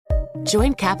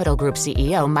Join Capital Group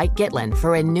CEO Mike Gitlin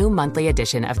for a new monthly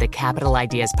edition of the Capital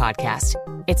Ideas Podcast.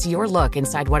 It's your look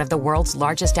inside one of the world's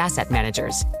largest asset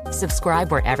managers.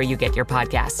 Subscribe wherever you get your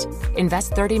podcasts.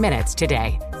 Invest 30 minutes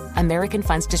today. American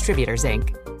Funds Distributors,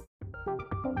 Inc.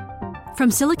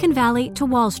 From Silicon Valley to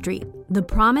Wall Street, the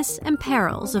promise and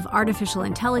perils of artificial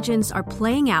intelligence are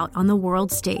playing out on the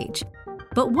world stage.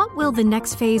 But what will the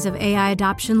next phase of AI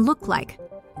adoption look like?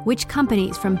 Which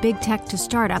companies, from big tech to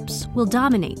startups, will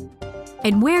dominate?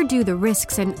 And where do the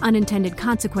risks and unintended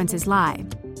consequences lie?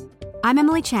 I'm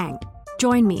Emily Chang.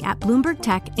 Join me at Bloomberg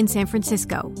Tech in San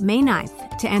Francisco, May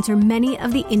 9th, to answer many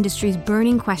of the industry's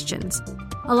burning questions,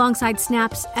 alongside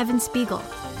Snap's Evan Spiegel,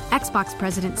 Xbox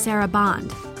President Sarah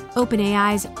Bond,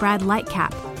 OpenAI's Brad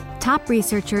Lightcap, top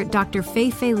researcher Dr.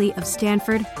 Fei Li of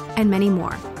Stanford, and many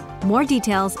more. More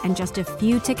details and just a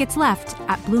few tickets left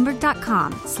at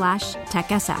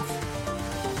Bloomberg.com/TechSF.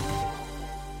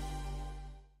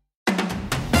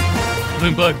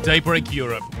 Bloomberg Daybreak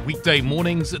Europe, weekday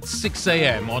mornings at 6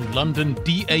 a.m. on London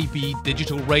DAB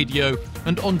digital radio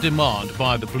and on demand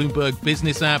via the Bloomberg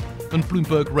Business app and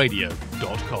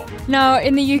BloombergRadio.com. Now,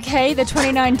 in the UK, the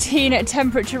 2019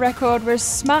 temperature record was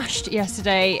smashed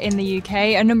yesterday in the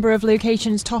UK, a number of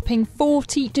locations topping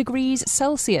 40 degrees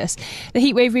Celsius. The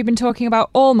heatwave we've been talking about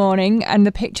all morning and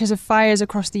the pictures of fires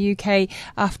across the UK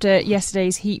after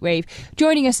yesterday's heatwave.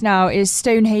 Joining us now is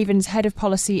Stonehaven's Head of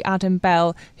Policy, Adam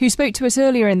Bell, who spoke to us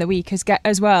earlier in the week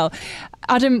as well.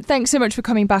 Adam, thanks so much for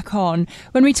coming back on.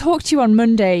 When we talked to you on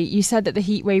Monday, you said that the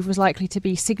heatwave was likely to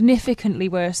be significantly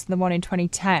worse than the one in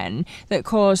 2010 that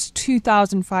caused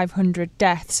 2,500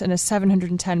 deaths and a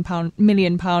 £710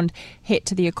 million hit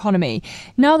to the economy.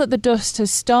 Now that the dust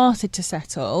has started to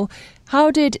settle,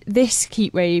 how did this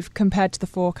heatwave compare to the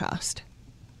forecast?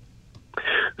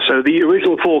 So the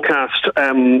original forecast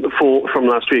from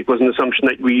last week was an assumption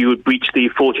that we would reach the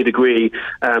 40-degree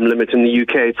limit in the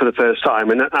UK for the first time,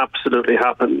 and that absolutely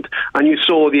happened. And you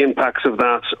saw the impacts of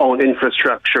that on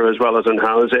infrastructure as well as on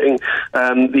housing.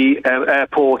 The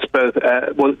airports, both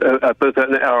at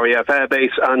the RAF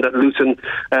airbase and at Luton,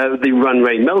 the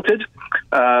runway melted.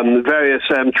 Various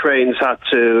trains had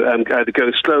to either go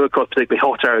slow across particularly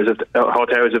hot areas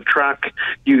of track.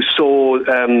 You saw,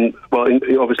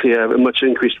 obviously a much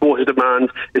increased water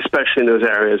demand, especially in those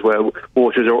areas where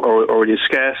water is already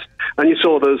scarce. And you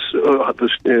saw those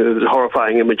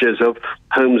horrifying images of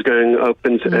homes going up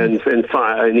in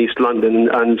fire in East London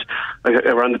and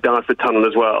around the Dartford Tunnel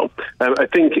as well. I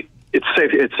think it's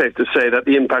safe to say that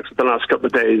the impacts of the last couple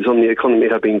of days on the economy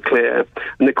have been clear.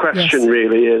 And the question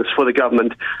really is for the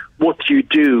government, what do you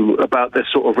do about this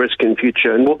sort of risk in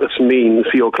future and what this means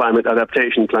for your climate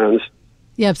adaptation plans?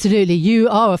 Yeah, absolutely. You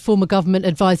are a former government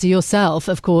advisor yourself,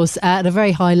 of course, at a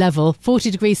very high level, 40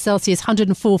 degrees Celsius,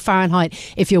 104 Fahrenheit,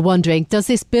 if you're wondering. Does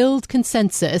this build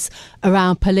consensus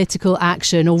around political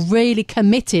action or really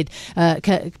committed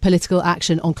political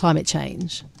action on climate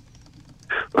change?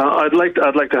 I'd like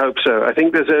to hope so. I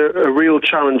think there's a real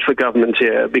challenge for government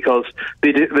here because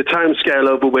the time scale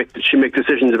over which you make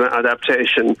decisions about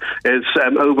adaptation is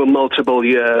over multiple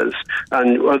years.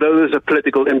 And although there's a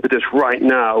political impetus right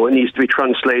now, it needs to be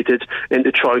translated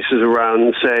into choices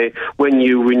around, say, when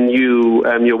you renew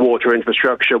your water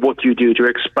infrastructure, what do you do to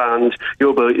expand your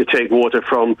ability to take water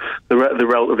from the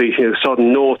relatively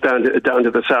southern north down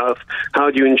to the south? How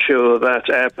do you ensure that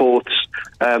airports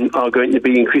are going to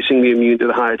be increasingly immune to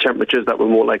the higher temperatures that we're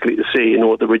more likely to see in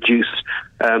order to reduce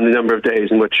the number of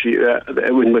days in which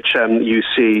you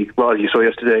see, well, as you saw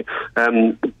yesterday,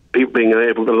 people being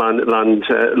able to land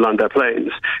their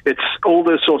planes. It's all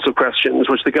those sorts of questions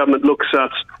which the government looks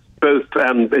at both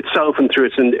itself and through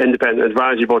its independent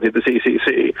advisory body, the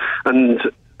CCC, and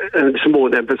it's more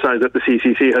to emphasise that the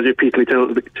CCC has repeatedly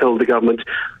told the government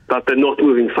that they're not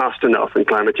moving fast enough in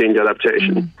climate change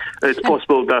adaptation. And it's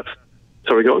possible that...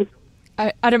 Sorry, go on.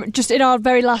 Adam, just in our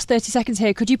very last 30 seconds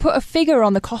here, could you put a figure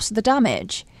on the cost of the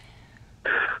damage?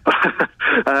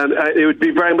 It would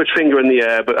be very much finger in the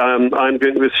air, but I'm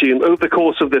going to assume over the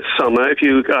course of this summer, if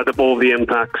you add up all the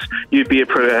impacts, you'd be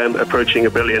approaching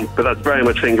 $1 billion, but that's very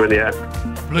much finger in the air.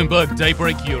 Bloomberg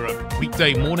Daybreak Europe,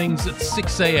 weekday mornings at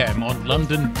 6 a.m. on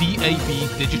London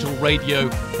DAB digital radio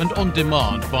and on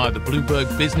demand via the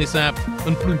Bloomberg Business app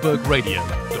and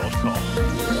BloombergRadio.com.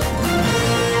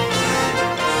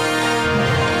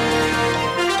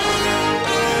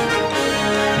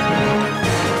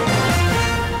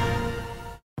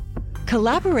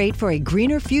 Collaborate for a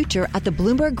greener future at the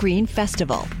Bloomberg Green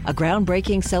Festival, a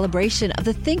groundbreaking celebration of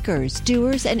the thinkers,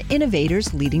 doers, and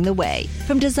innovators leading the way,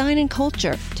 from design and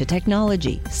culture to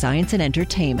technology, science, and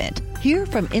entertainment. Hear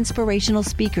from inspirational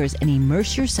speakers and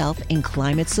immerse yourself in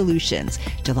climate solutions.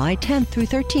 July 10th through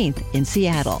 13th in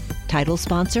Seattle. Title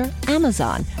sponsor,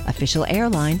 Amazon. Official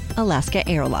airline, Alaska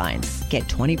Airlines. Get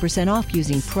 20% off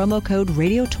using promo code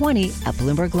radio20 at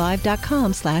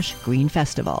BloombergLive.com/Green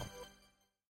Festival.